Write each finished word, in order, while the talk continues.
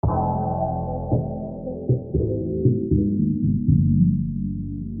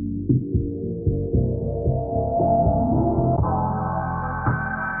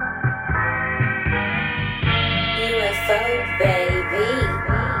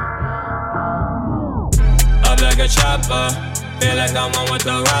chopper. Feel like I'm on with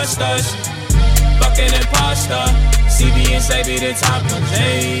the rosters. Fucking imposter. CB and Sei be the top ones.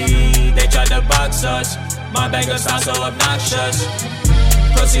 Hey, they tried to box us. My bangers sound so obnoxious.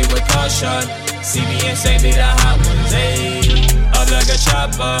 Proceed with caution. CB and Sei be the hot ones. Hey, up like a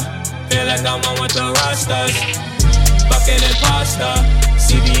chopper. Feel like I'm on with the rosters. Fucking imposter.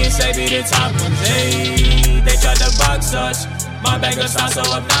 CB and Sei be the top ones. Hey, they tried to box us. My bangers sound so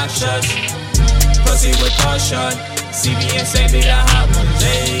obnoxious. Proceed with caution. CB and Sei be the hot ones.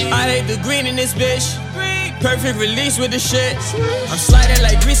 Hey, I hate the green in this bitch. Perfect release with the shit. I'm sliding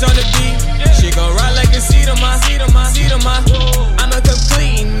like grease on the beat. She gon' ride like a seat on my. I'm a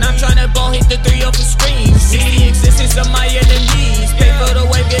complete. I'm tryna ball hit the 3 off the screen. See the existence of my enemies. Pay for the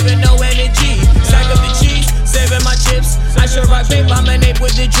wave, giving no energy. Stack up the cheese, saving my chips. I should rock vape, I'm an ape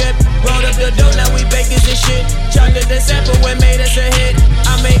with the drip. Rolled up the dough, now we bakers and shit. Chocolate the sample, what made us a hit.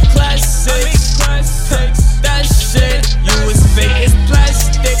 I make classics. That shit, you was fake as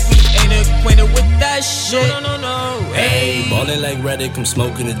plastic. We ain't acquainted with that shit. No. Hey, ballin' like Reddick, I'm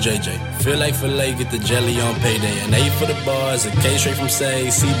smoking a JJ. Feel like filet, get the jelly on payday. An A for the bars, a K straight from Sei.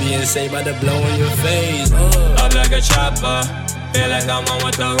 CB and Sei by the blow in your face. Up like a chopper. Feel like I'm on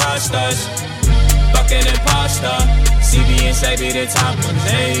with the rosters. Fucking imposter. CB and Sei be the top ones.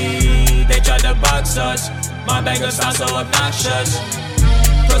 Hey, they tried to box us. My bangers sound so obnoxious.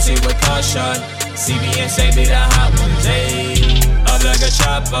 Proceed with caution. CB and Sei be the hot ones. Hey, up like a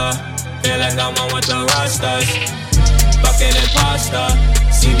chopper. Feel like I'm on with the rosters. Fucking imposter.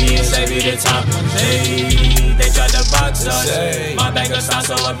 CB and Sei be the top ones. Hey, they tried to box us. My bangers sound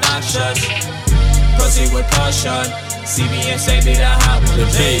so obnoxious. Proceed with caution. CB and Sei be the hot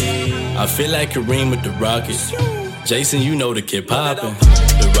ones. Hey, I feel like Kareem with the Rockets. Jason, you know the kid poppin'.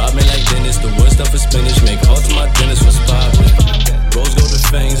 The Robin like Dennis, the wood stuff is spinach. Make calls to my dentist, what's poppin'? Rose gold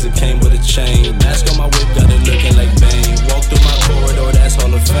fangs, it came with a chain. Mask on my whip, got it looking like Bane. Walk through my corridor, that's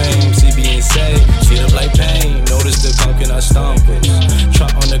Hall of Fame. CB and Sei, see up like pain. Notice the pumpkin, I stompers.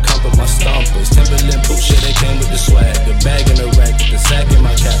 Trot on the comp of my stompers. Timberland boot shit, they came with the swag. The bag in the rack, the sack in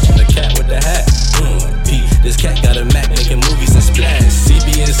my cap. On the cat with the hat. Pete, this cat got a Mac, making movies and splash.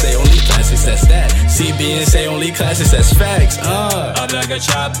 CB and Sei, only classics, that's that. CB and Sei, only classics, that's facts. Up like a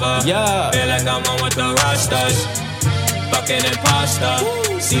chopper. Yeah. Feel like I'm on with the rosters. Fucking imposter.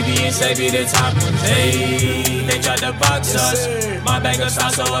 CB and Sei be the top ones. Hey, they tried to box us. My bangers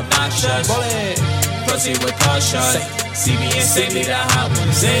sound so obnoxious. Proceed with caution. CB and Sei be the hot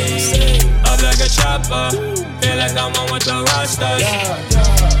ones. Hey, up like a chopper. Feel like I'm on with the rosters.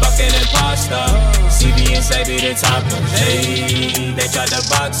 Fucking imposter. CB and Sei be the top ones. Hey, they tried to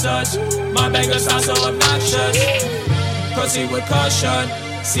box us. My bangers sound so obnoxious. Proceed with caution.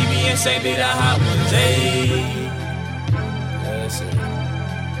 CB and Sei be the hot ones. Hey.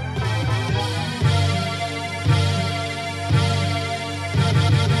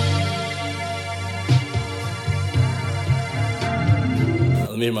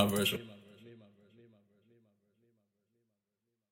 Let me hear my version.